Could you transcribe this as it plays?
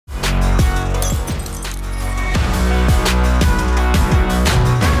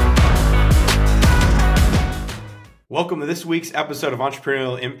Welcome to this week's episode of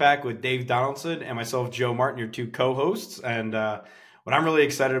Entrepreneurial Impact with Dave Donaldson and myself, Joe Martin, your two co-hosts. And what I'm really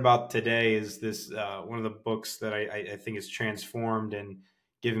excited about today is this one of the books that I think has transformed and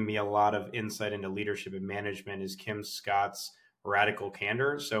given me a lot of insight into leadership and management is Kim Scott's Radical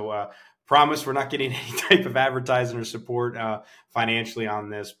Candor. So promise we're not getting any type of advertising or support financially on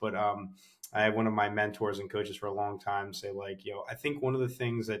this, but I had one of my mentors and coaches for a long time say I think one of the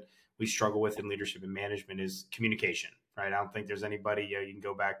things that we struggle with in leadership and management is communication, right? I don't think there's anybody, you can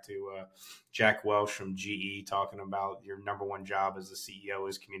go back to Jack Welch from GE talking about your number one job as the CEO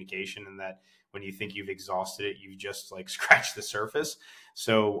is communication, and that when you think you've exhausted it, you've just scratched the surface.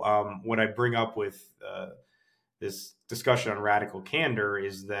 So what I bring up with this discussion on radical candor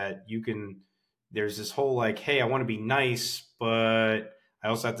is that there's this whole hey, I want to be nice, but I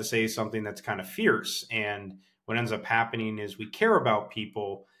also have to say something that's kind of fierce. And what ends up happening is we care about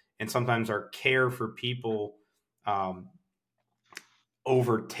people, and sometimes our care for people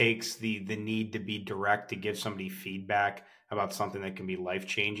overtakes the need to be direct, to give somebody feedback about something that can be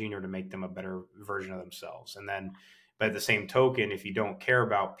life-changing or to make them a better version of themselves. And then, but at the same token, if you don't care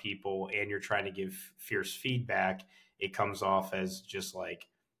about people and you're trying to give fierce feedback, it comes off as just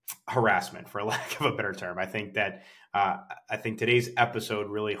harassment, for lack of a better term. I think that I think today's episode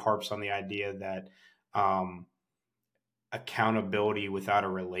really harps on the idea that accountability without a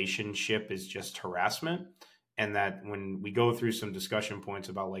relationship is just harassment. And that when we go through some discussion points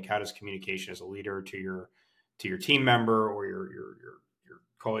about how does communication as a leader to your team member, or your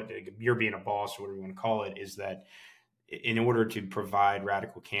call it, you're being a boss, or whatever you want to call it, is that in order to provide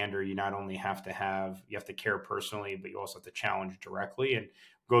radical candor, you not only have to care personally, but you also have to challenge directly, and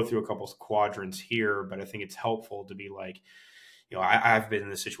go through a couple of quadrants here. But I think it's helpful to be I've been in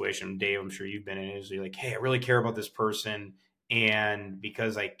this situation, Dave, I'm sure you've been in it, is hey, I really care about this person. And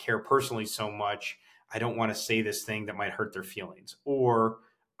because I care personally so much, I don't want to say this thing that might hurt their feelings, or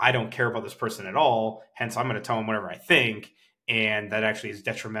I don't care about this person at all. Hence, I'm going to tell them whatever I think. And that actually is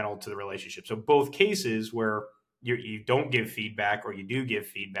detrimental to the relationship. So both cases where you don't give feedback or you do give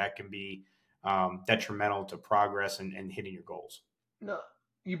feedback can be detrimental to progress and hitting your goals. No,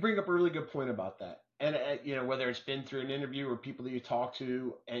 you bring up a really good point about that. And, whether it's been through an interview or people that you talk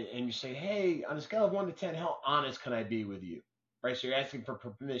to, and you say, hey, on a scale of 1 to 10, how honest can I be with you? Right? So you're asking for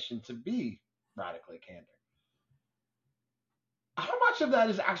permission to be radically candid. How much of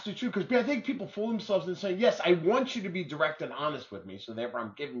that is actually true? Because I think people fool themselves in saying, yes, I want you to be direct and honest with me, so therefore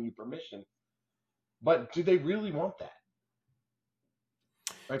I'm giving you permission. But do they really want that?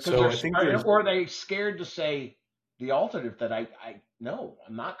 Right? So I think there's, or are they scared to say the alternative, that I no,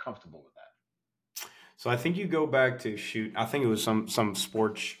 I'm not comfortable with that. So I think you go back to I think it was some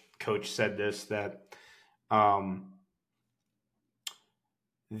sports coach said this, that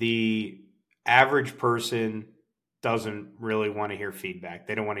the average person doesn't really want to hear feedback.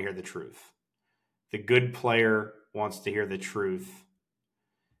 They don't want to hear the truth. The good player wants to hear the truth,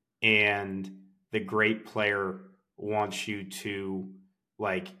 and the great player wants you to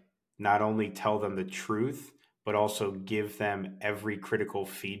not only tell them the truth, but also give them every critical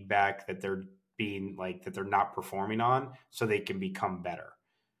feedback that they're that they're not performing on, so they can become better.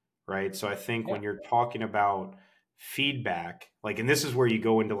 Right. So I think when you're talking about feedback, and this is where you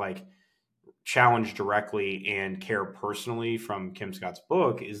go into challenge directly and care personally from Kim Scott's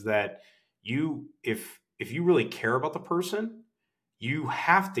book, is that if you really care about the person, you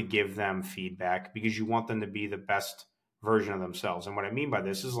have to give them feedback because you want them to be the best version of themselves. And what I mean by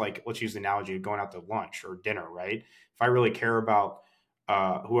this is let's use the analogy of going out to lunch or dinner, right? If I really care about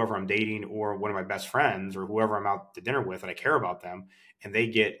whoever I'm dating, or one of my best friends, or whoever I'm out to dinner with, and I care about them, and they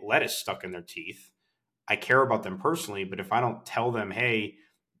get lettuce stuck in their teeth, I care about them personally. But if I don't tell them, hey,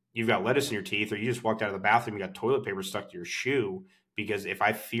 you've got lettuce in your teeth, or you just walked out of the bathroom, you got toilet paper stuck to your shoe, because if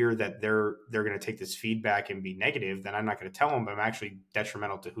I fear that they're going to take this feedback and be negative, then I'm not going to tell them, but I'm actually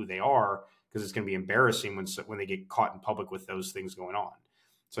detrimental to who they are, because it's going to be embarrassing when they get caught in public with those things going on.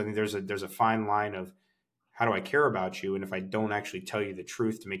 So I think there's a fine line of, how do I care about you? And if I don't actually tell you the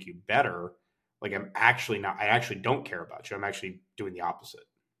truth to make you better, I actually don't care about you. I'm actually doing the opposite.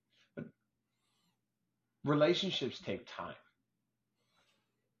 But relationships take time.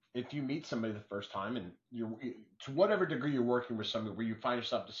 If you meet somebody the first time, and to whatever degree you're working with somebody where you find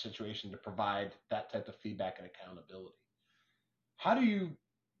yourself in a situation to provide that type of feedback and accountability, how do you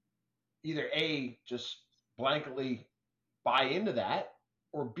either A, just blanketly buy into that,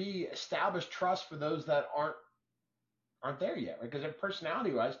 or B, establish trust for those that aren't there yet, right? Because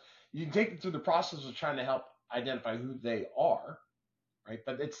personality wise, you can take them through the process of trying to help identify who they are, right?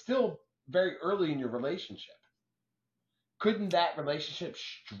 But it's still very early in your relationship. Couldn't that relationship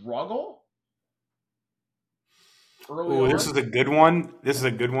struggle early Oh, this on. is a good one. This is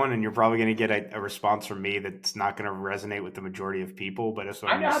a good one, and you're probably going to get a response from me that's not going to resonate with the majority of people, but that's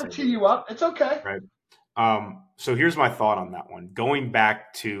what I'm I know going to how to say tee to you this. up. It's okay. Right. So here's my thought on that one. Going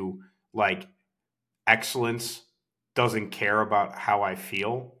back to like excellence doesn't care about how I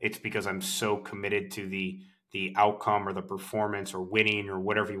feel. It's because I'm so committed to the outcome or the performance or winning or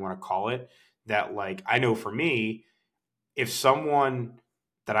whatever you want to call it that like I know for me, if someone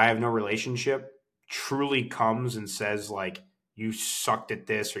that I have no relationship truly comes and says like you sucked at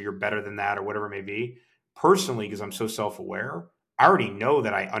this or you're better than that or whatever it may be, personally because I'm so self-aware, I already know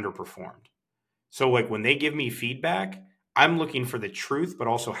that I underperformed. So like when they give me feedback, I'm looking for the truth, but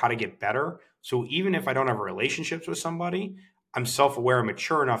also how to get better. So even if I don't have relationships with somebody, I'm self-aware and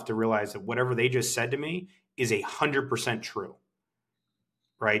mature enough to realize that whatever they just said to me is 100% true,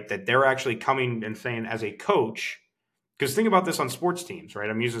 right? That they're actually coming and saying as a coach, because think about this on sports teams, right?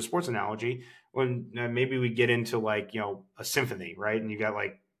 I'm using a sports analogy when maybe we get into like, a symphony, right? And you got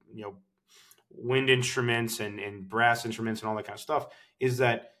like, you know, wind instruments and brass instruments and all that kind of stuff is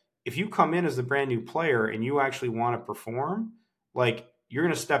that if you come in as the brand new player and you actually want to perform, like you're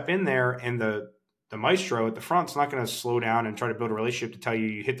going to step in there and the maestro at the front's not going to slow down and try to build a relationship to tell you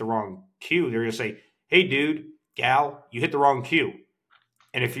you hit the wrong cue. They're going to say, "Hey, dude, gal, you hit the wrong cue."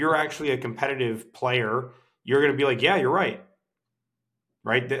 And if you're actually a competitive player, you're going to be like, "Yeah, you're right."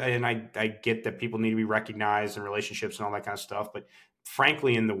 Right? And I get that people need to be recognized in relationships and all that kind of stuff. But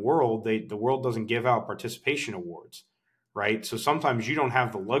frankly, in the world, the world doesn't give out participation awards, right? So sometimes you don't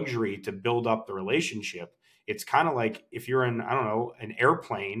have the luxury to build up the relationship. It's kind of like if you're in, I don't know, an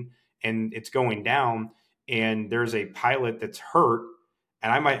airplane and it's going down and there's a pilot that's hurt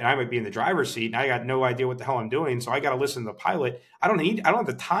and I might be in the driver's seat and I got no idea what the hell I'm doing. So I got to listen to the pilot. I don't have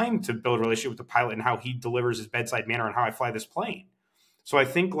the time to build a relationship with the pilot and how he delivers his bedside manner and how I fly this plane. So I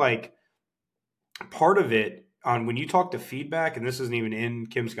think like part of it on when you talk to feedback, and this isn't even in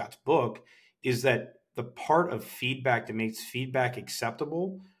Kim Scott's book, is that the part of feedback that makes feedback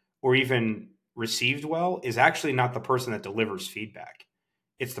acceptable or even received well is actually not the person that delivers feedback.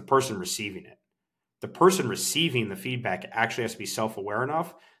 It's the person receiving it. The person receiving the feedback actually has to be self-aware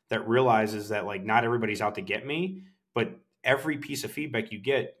enough that realizes that like not everybody's out to get me, but every piece of feedback you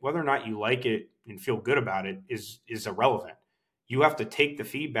get, whether or not you like it and feel good about it, is irrelevant. You have to take the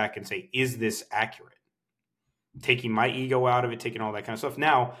feedback and say, is this accurate? Taking my ego out of it, taking all that kind of stuff.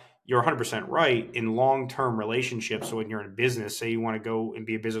 Now, you're 100% right in long-term relationships. So when you're in business, say you want to go and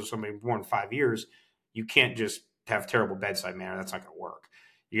be a business with somebody more than 5 years, you can't just have terrible bedside manner. That's not going to work.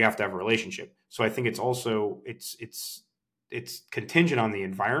 You have to have a relationship. So I think it's also it's contingent on the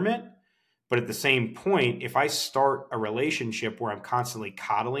environment. But at the same point, if I start a relationship where I'm constantly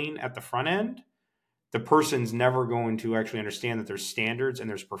coddling at the front end, the person's never going to actually understand that there's standards and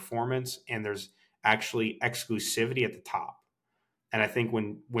there's performance and there's actually exclusivity at the top. And I think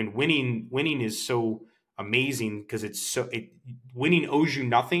when winning is so amazing because winning owes you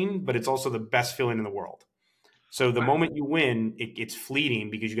nothing, but it's also the best feeling in the world. So the I, moment you win, it's fleeting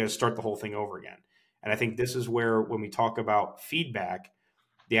because you got to start the whole thing over again. And I think this is where when we talk about feedback,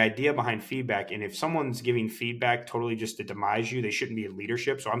 the idea behind feedback, and if someone's giving feedback totally just to demise you, they shouldn't be in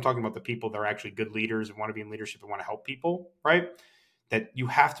leadership. So I'm talking about the people that are actually good leaders and want to be in leadership and want to help people, right? That you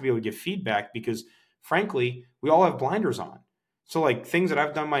have to be able to give feedback because frankly, we all have blinders on. So like things that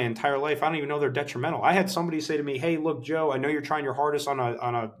I've done my entire life, I don't even know they're detrimental. I had somebody say to me, "Hey, look, Joe, I know you're trying your hardest on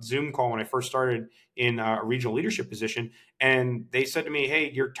a Zoom call when I first started in a regional leadership position, and they said to me,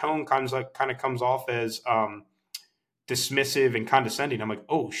 "Hey, your tone kind of comes off as dismissive and condescending." I'm like,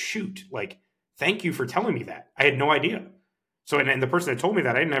 "Oh shoot! Like, thank you for telling me that. I had no idea." So, and the person that told me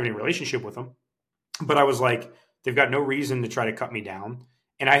that, I didn't have any relationship with them, but I was like, they've got no reason to try to cut me down,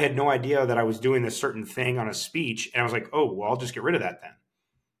 and I had no idea that I was doing this certain thing on a speech, and I was like, "Oh, well, I'll just get rid of that then."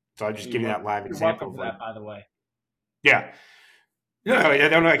 So I just give you that live you're example welcome of for like, that, by the way. yeah. No, I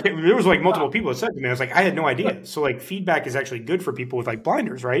don't know. There was like No, multiple people that said to me, I was like, I had no look, idea. So like feedback is actually good for people with like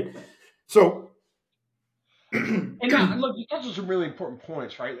blinders, right? So and now look, you touched on some really important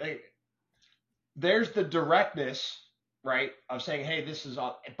points, right? Like, there's the directness, right, of saying, "Hey, this is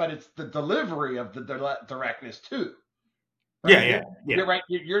all," but it's the delivery of the directness too, yeah, right? yeah, yeah. You're right.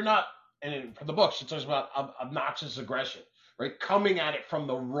 You're not, and from the books, it talks about obnoxious aggression, right? Coming at it from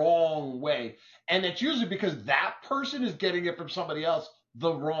the wrong way, and it's usually because that person is getting it from somebody else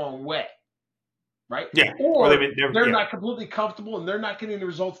the wrong way, right? Yeah. Or Or they're yeah. not completely comfortable and they're not getting the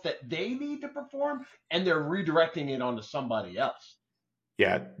results that they need to perform, and they're redirecting it onto somebody else.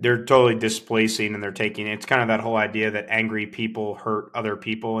 Yeah, they're totally displacing and they're taking it's kind of that whole idea that angry people hurt other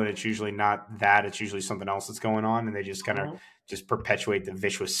people and it's usually not that, it's usually something else that's going on and they just kind of Mhm. just perpetuate the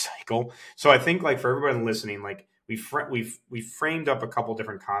vicious cycle. So I think like for everybody listening, like we've framed up a couple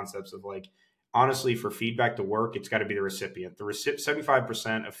different concepts of like, honestly, for feedback to work, it's got to be the recipient.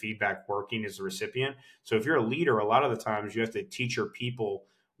 75% of feedback working is the recipient. So if you're a leader, a lot of the times you have to teach your people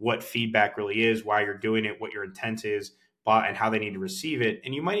what feedback really is, why you're doing it, what your intent is, and how they need to receive it.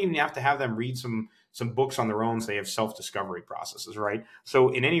 And you might even have to have them read some books on their own, so they have self-discovery processes, right? So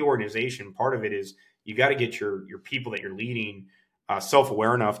in any organization, part of it is you got to get your people that you're leading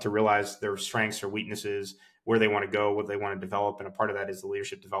self-aware enough to realize their strengths or weaknesses, where they want to go, what they want to develop. And a part of that is the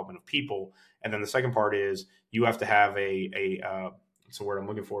leadership development of people. And then the second part is you have to have it's a word I'm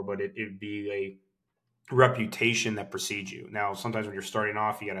looking for, but it'd be a reputation that precedes you. Now, sometimes when you're starting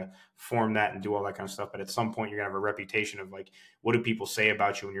off, you got to form that and do all that kind of stuff. But at some point, you're going to have a reputation of like, what do people say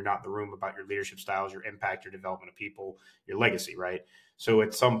about you when you're not in the room, about your leadership styles, your impact, your development of people, your legacy, right? So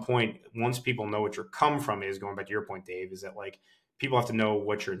at some point, once people know what your come from is, going back to your point, Dave, is that like people have to know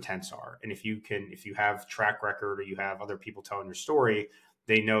what your intents are. And if you have track record or you have other people telling your story,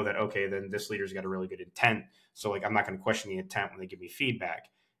 they know that, okay, then this leader's got a really good intent. So like, I'm not going to question the intent when they give me feedback.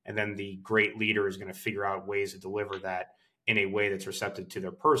 And then the great leader is going to figure out ways to deliver that in a way that's receptive to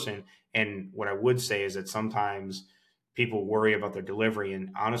their person. And what I would say is that sometimes people worry about their delivery. And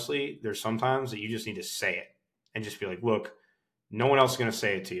honestly, there's sometimes that you just need to say it and just be like, look, no one else is going to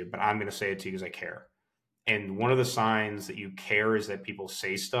say it to you, but I'm going to say it to you because I care. And one of the signs that you care is that people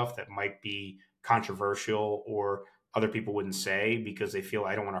say stuff that might be controversial or other people wouldn't say because they feel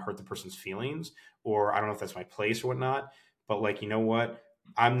I don't want to hurt the person's feelings, or I don't know if that's my place or whatnot. But like, you know what?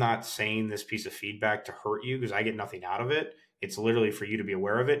 I'm not saying this piece of feedback to hurt you because I get nothing out of it. It's literally for you to be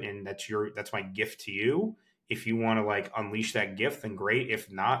aware of it. And that's my gift to you. If you want to like unleash that gift, then great.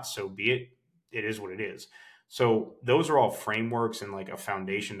 If not, so be it. It is what it is. So those are all frameworks and like a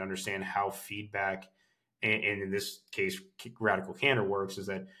foundation to understand how feedback, and in this case, radical candor works, is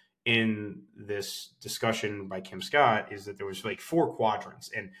that in this discussion by Kim Scott is that there was like 4 quadrants,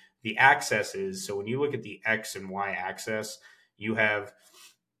 and the axis is, so when you look at the X and Y axis, you have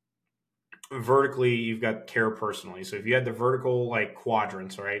vertically, you've got care personally. So if you had the vertical like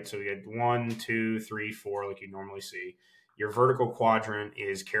quadrants, right? So you had 1, 2, 3, 4, like you normally see. Your vertical quadrant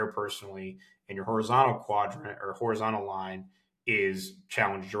is care personally, and your horizontal quadrant or horizontal line is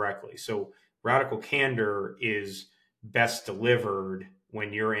challenge directly. So radical candor is best delivered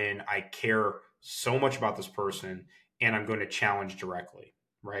when you're in, I care so much about this person and I'm going to challenge directly,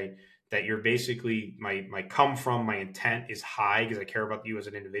 right? That you're basically my come from, my intent is high because I care about you as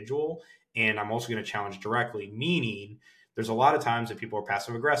an individual, and I'm also going to challenge directly, meaning there's a lot of times that people are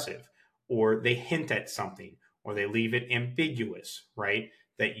passive aggressive or they hint at something or they leave it ambiguous, right?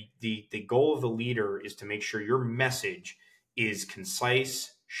 That the goal of the leader is to make sure your message is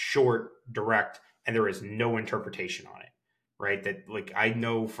concise, short, direct, and there is no interpretation on it, right? That like I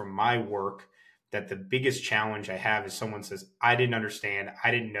know from my work that the biggest challenge I have is someone says, I didn't understand, I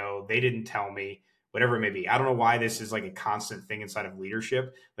didn't know, they didn't tell me, whatever it may be. I don't know why this is like a constant thing inside of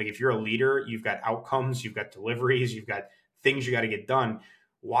leadership. Like if you're a leader, you've got outcomes, you've got deliveries, you've got things you got to get done.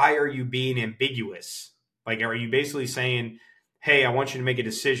 Why are you being ambiguous? Like, are you basically saying, hey, I want you to make a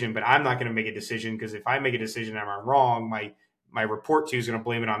decision, but I'm not going to make a decision because if I make a decision and I'm wrong, my report to you is going to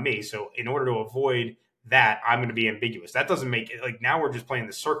blame it on me. So in order to avoid that, I'm going to be ambiguous. That doesn't make it, like, now we're just playing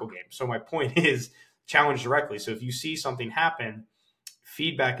the circle game. So my point is challenge directly. So if you see something happen,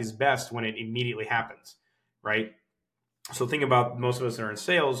 feedback is best when it immediately happens, right? So think about most of us that are in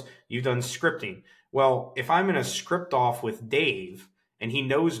sales, you've done scripting. Well, if I'm in a script off with Dave and he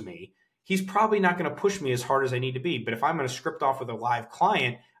knows me, he's probably not going to push me as hard as I need to be. But if I'm going to script off with a live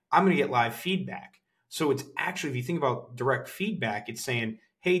client, I'm going to get live feedback. So it's actually, if you think about direct feedback, it's saying,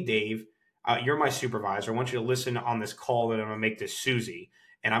 hey, Dave, you're my supervisor. I want you to listen on this call that I'm going to make to Susie.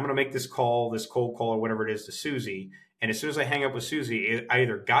 And I'm going to make this call, this cold call or whatever it is to Susie. And as soon as I hang up with Susie, I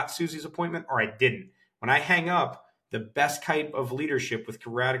either got Susie's appointment or I didn't. When I hang up, the best type of leadership with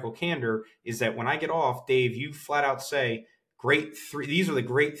radical candor is that when I get off, Dave, you flat out say, these are the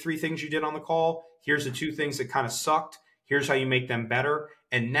great 3 things you did on the call. Here's the 2 things that kind of sucked. Here's how you make them better.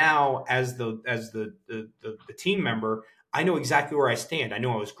 And now as the team member, I know exactly where I stand. I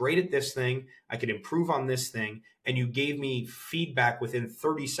know I was great at this thing. I could improve on this thing. And you gave me feedback within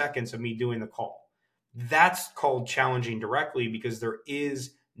 30 seconds of me doing the call. That's called challenging directly because there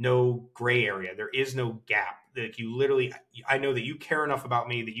is no gray area. There is no gap. That you literally, I know that you care enough about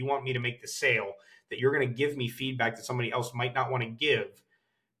me that you want me to make the sale, that you're going to give me feedback that somebody else might not want to give,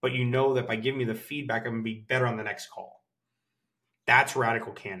 but you know that by giving me the feedback, I'm going to be better on the next call. That's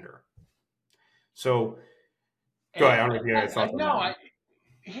radical candor. So go ahead. I don't know if you had thoughts on that.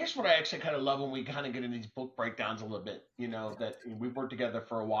 here's what I actually kind of love when we kind of get in these book breakdowns a little bit. That we've worked together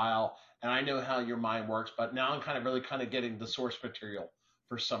for a while, and I know how your mind works, but now I'm kind of really kind of getting the source material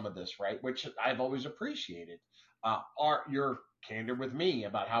for some of this, right? Which I've always appreciated. Your candor with me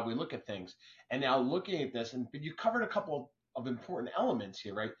about how we look at things, and now looking at this, and you covered a couple of important elements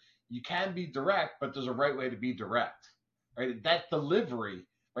here, right? You can be direct, but there's a right way to be direct, right? That delivery,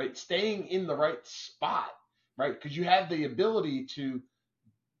 right? Staying in the right spot, right? Because you have the ability to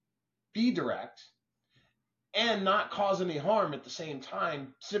be direct and not cause any harm at the same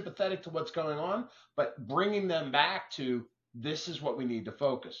time, sympathetic to what's going on, but bringing them back to this is what we need to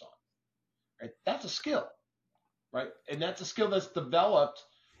focus on. Right? That's a skill, right? And that's a skill that's developed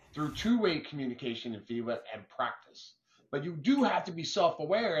through two-way communication and feedback and practice. But you do have to be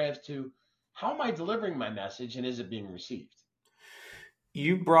self-aware as to how am I delivering my message and is it being received?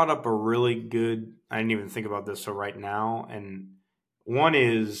 You brought up a really good, I didn't even think about this so right now. And one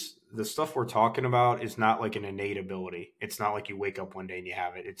is the stuff we're talking about is not like an innate ability. It's not like you wake up one day and you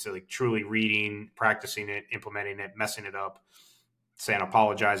have it. It's like truly reading, practicing it, implementing it, messing it up, saying,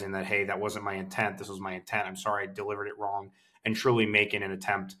 apologizing that, hey, that wasn't my intent. This was my intent. I'm sorry I delivered it wrong, and truly making an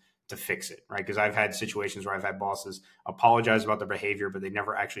attempt to fix it, right? Because I've had situations where I've had bosses apologize about their behavior, but they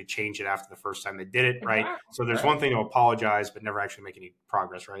never actually change it after the first time they did it, right? Exactly. So there's Right. one thing to apologize, but never actually make any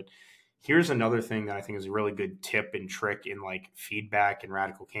progress, right? Here's another thing that I think is a really good tip and trick in like feedback and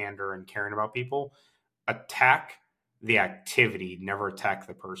radical candor and caring about people. Attack the activity, never attack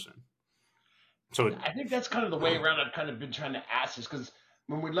the person. So I think that's kind of the way around I've kind of been trying to ask this because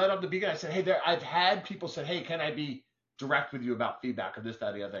when we let up the beginning, I said, hey, I've had people say, hey, can I be direct with you about feedback or this,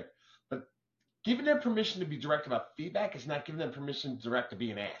 that, the other thing? But giving them permission to be direct about feedback is not giving them permission to direct to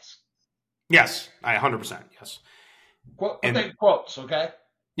be an ass. yes, I 100% yes. Quote, but And they quotes, okay?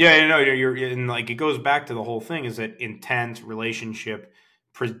 yeah, you know, you're and like it goes back to the whole thing is that intent relationship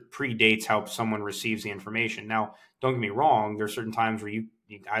predates how someone receives the information. Now, don't get me wrong. There's certain times where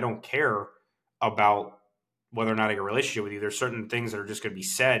I don't care about whether or not I get a relationship with you. There's certain things that are just going to be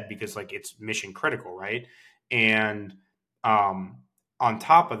said because like it's mission critical, right? And um, on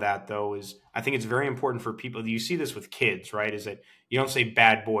top of that, though, is I think it's very important for people. You see this with kids, right? Is that you don't say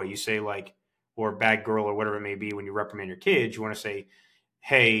bad boy, you say like or bad girl or whatever it may be when you reprimand your kids. You want to say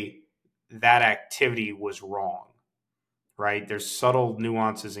hey, that activity was wrong, right? There's subtle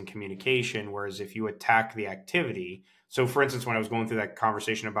nuances in communication. Whereas if you attack the activity, so for instance, when I was going through that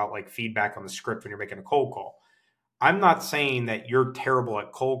conversation about like feedback on the script when you're making a cold call, I'm not saying that you're terrible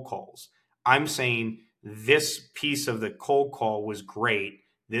at cold calls. I'm saying this piece of the cold call was great.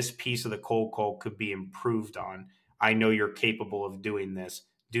 This piece of the cold call could be improved on. I know you're capable of doing this.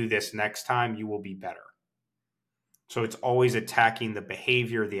 Do this next time. You will be better. So it's always attacking the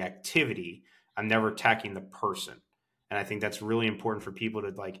behavior, the activity. I'm never attacking the person. And I think that's really important for people to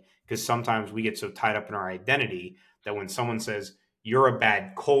like, because sometimes we get so tied up in our identity that when someone says, you're a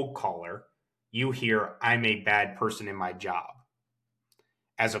bad cold caller, you hear, I'm a bad person in my job.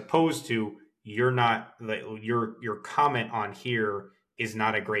 As opposed to, you're not, your comment on here is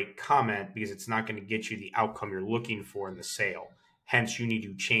not a great comment because it's not going to get you the outcome you're looking for in the sale. Hence, you need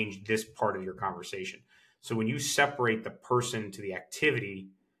to change this part of your conversation. So when you separate the person to the activity,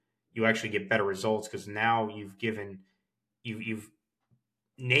 you actually get better results because now you've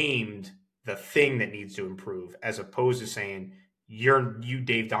named the thing that needs to improve, as opposed to saying you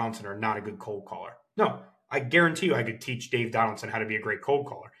Dave Donaldson are not a good cold caller. No, I guarantee you I could teach Dave Donaldson how to be a great cold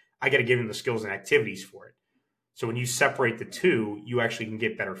caller. I got to give him the skills and activities for it. So when you separate the two, you actually can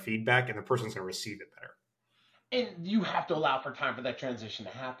get better feedback and the person's going to receive it better. And you have to allow for time for that transition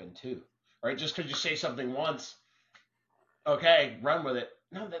to happen too, right? Just because you say something once, okay, run with it.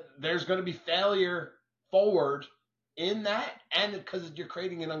 No, there's going to be failure forward in that, and because you're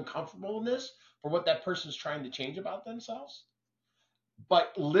creating an uncomfortableness for what that person's trying to change about themselves.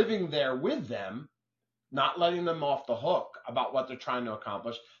 But living there with them, not letting them off the hook about what they're trying to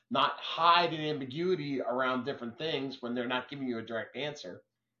accomplish, not hiding ambiguity around different things when they're not giving you a direct answer,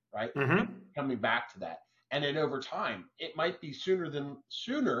 right? And Mm-hmm. coming back to that. And then over time, it might be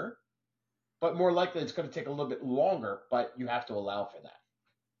sooner, but more likely it's going to take a little bit longer, but you have to allow for that.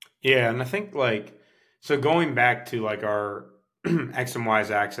 Yeah, and I think like so going back to like our X and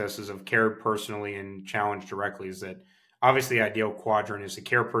Y's accesses of care personally and challenge directly is that obviously the ideal quadrant is to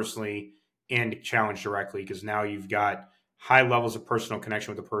care personally and challenge directly because now you've got high levels of personal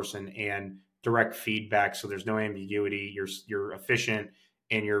connection with the person and direct feedback so there's no ambiguity, you're efficient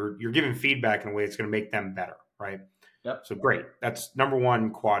and you're giving feedback in a way that's going to make them better, right? Yep. So great. That's number one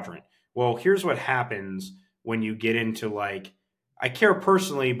quadrant. Well, here's what happens when you get into like I care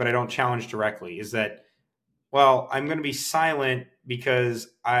personally, but I don't challenge directly. Is that well, I'm going to be silent because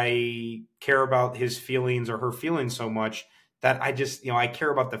I care about his feelings or her feelings so much that I just, I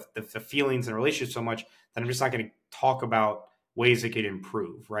care about the feelings and relationships so much that I'm just not going to talk about ways it could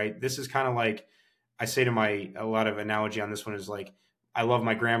improve, right? This is kind of like, I say to a lot of analogy on this one is like, I love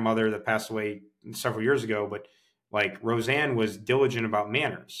my grandmother that passed away several years ago, but like Roseanne was diligent about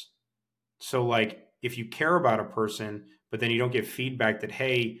manners. So like if you care about a person, but then you don't get feedback that,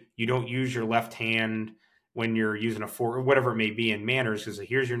 hey, you don't use your left hand when you're using a fork or whatever it may be in manners, because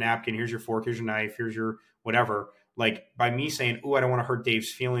here's your napkin, here's your fork, here's your knife, here's your whatever. Like by me saying, oh, I don't want to hurt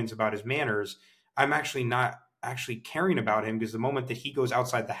Dave's feelings about his manners, I'm actually not actually caring about him, because the moment that he goes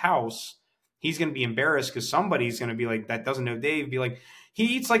outside the house, he's going to be embarrassed because somebody's going to be like, that doesn't know Dave, be like, he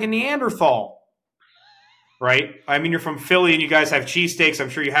eats like a Neanderthal. Right? I mean, you're from Philly and you guys have cheesesteaks. I'm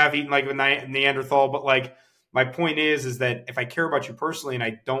sure you have eaten like a Neanderthal, but like my point is that if I care about you personally and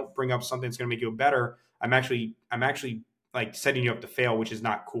I don't bring up something that's going to make you better, I'm actually like setting you up to fail, which is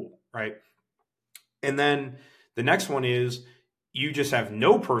not cool, right? And then the next one is you have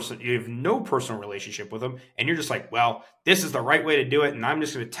no personal relationship with them, and you're just like, well, this is the right way to do it, and I'm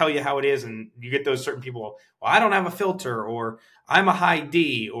just going to tell you how it is. And you get those certain people, well, I don't have a filter, or I'm a high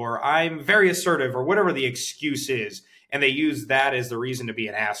D, or I'm very assertive, or whatever the excuse is, and they use that as the reason to be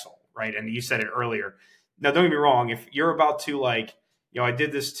an asshole, right? And you said it earlier. Now, don't get me wrong. If you're about to like, I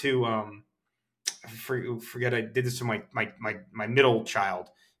did this to forget I did this to my middle child.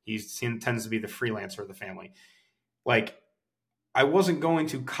 He tends to be the freelancer of the family. Like, I wasn't going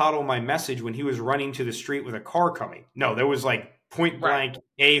to coddle my message when he was running to the street with a car coming. No, there was like point blank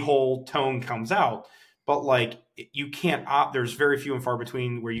a-hole tone comes out. But like you can't there's very few and far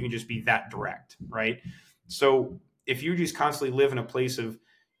between where you can just be that direct, right? So if you just constantly live in a place of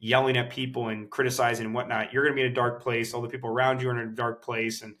yelling at people and criticizing and whatnot, you're going to be in a dark place. All the people around you are in a dark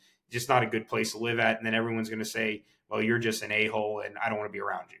place, and just not a good place to live at. And then everyone's going to say, well, you're just an a-hole and I don't want to be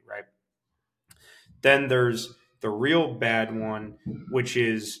around you, right? Then there's the real bad one, which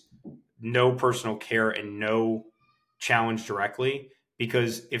is no personal care and no challenge directly.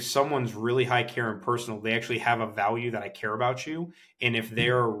 Because if someone's really high care and personal, they actually have a value that I care about you. And if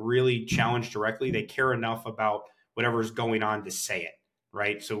they're really challenged directly, they care enough about whatever's going on to say it,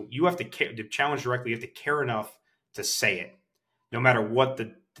 right? So you have to care, to challenge directly, you have to care enough to say it, no matter what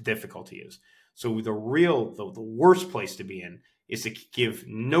the difficulty is. So the worst place to be in is to give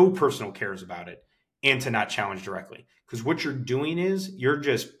no personal cares about it and to not challenge directly. Because what you're doing is you're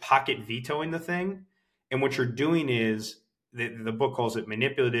just pocket vetoing the thing. And what you're doing is, the book calls it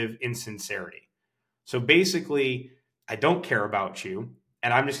manipulative insincerity. So basically, I don't care about you,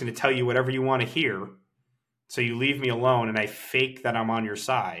 and I'm just going to tell you whatever you want to hear. So you leave me alone, and I fake that I'm on your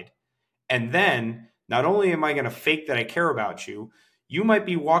side. And then not only am I going to fake that I care about you, you might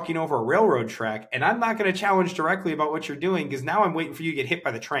be walking over a railroad track, and I'm not going to challenge directly about what you're doing, because now I'm waiting for you to get hit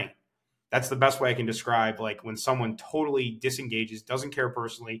by the train. That's the best way I can describe like when someone totally disengages, doesn't care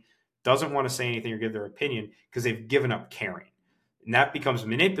personally, doesn't want to say anything or give their opinion because they've given up caring. And that becomes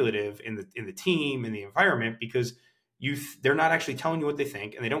manipulative in the team, in the environment, because they're not actually telling you what they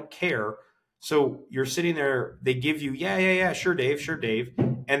think and they don't care. So you're sitting there, they give you, yeah, sure, Dave.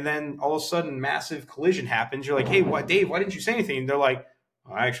 And then all of a sudden, massive collision happens. You're like, hey, what, Dave, why didn't you say anything? And they're like,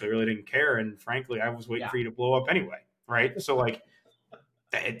 well, I actually really didn't care. And frankly, I was waiting for you to blow up anyway. Right. So like,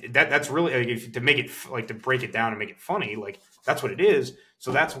 that's really like, to make it like to break it down and make it funny, like that's what it is.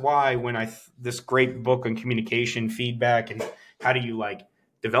 So that's why when this great book on communication, feedback, and how do you like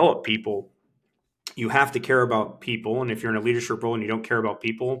develop people, you have to care about people. And if you're in a leadership role and you don't care about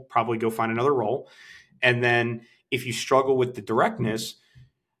people, probably go find another role. And then if you struggle with the directness,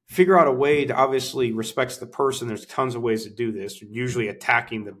 figure out a way to obviously respect the person. There's tons of ways to do this. Usually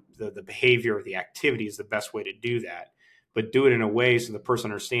attacking the behavior or the activity is the best way to do that, but do it in a way so the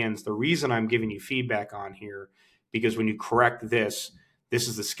person understands the reason I'm giving you feedback on here, because when you correct this, this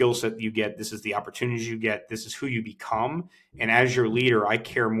is the skill set you get, this is the opportunities you get, this is who you become. And as your leader, I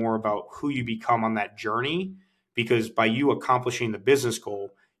care more about who you become on that journey, because by you accomplishing the business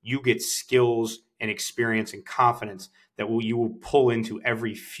goal, you get skills and experience and confidence that you will pull into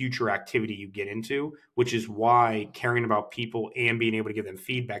every future activity you get into, which is why caring about people and being able to give them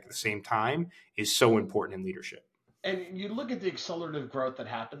feedback at the same time is so important in leadership. And you look at the accelerative growth that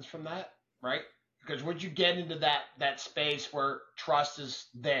happens from that, right? Because once you get into that space where trust is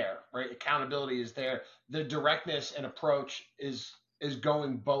there, right? Accountability is there, the directness and approach is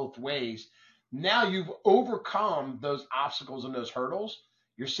going both ways. Now you've overcome those obstacles and those hurdles.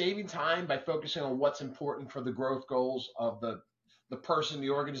 You're saving time by focusing on what's important for the growth goals of the person,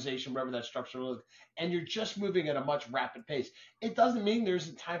 the organization, whatever that structure is, and you're just moving at a much rapid pace. It doesn't mean there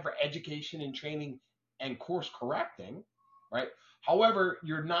isn't time for education and training and course correcting, right? However,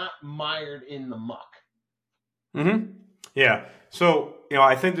 you're not mired in the muck. Mm-hmm. Yeah. So,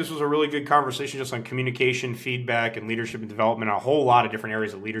 I think this was a really good conversation just on communication, feedback, and leadership and development, a whole lot of different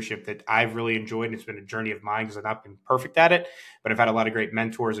areas of leadership that I've really enjoyed. And it's been a journey of mine because I've not been perfect at it, but I've had a lot of great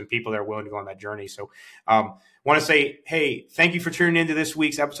mentors and people that are willing to go on that journey. So, want to say, hey, thank you for tuning into this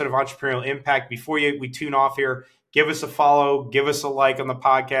week's episode of Entrepreneurial Impact. Before we tune off here, give us a follow, give us a like on the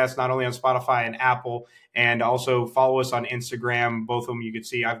podcast, not only on Spotify and Apple, and also follow us on Instagram. Both of them you can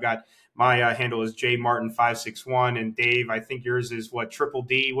see. I've got my handle is jmartin561, and Dave, I think yours is what, Triple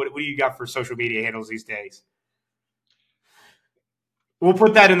D? What do you got for social media handles these days? We'll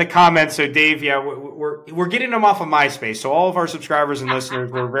put that in the comments. So Dave, yeah, we're getting them off of MySpace. So all of our subscribers and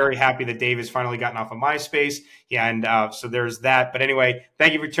listeners, we're very happy that Dave has finally gotten off of MySpace. Yeah, and so there's that. But anyway,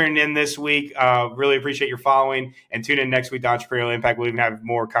 thank you for tuning in this week. Really appreciate your following, and tune in next week to Entrepreneurial Impact. We'll even have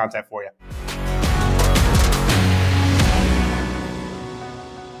more content for you.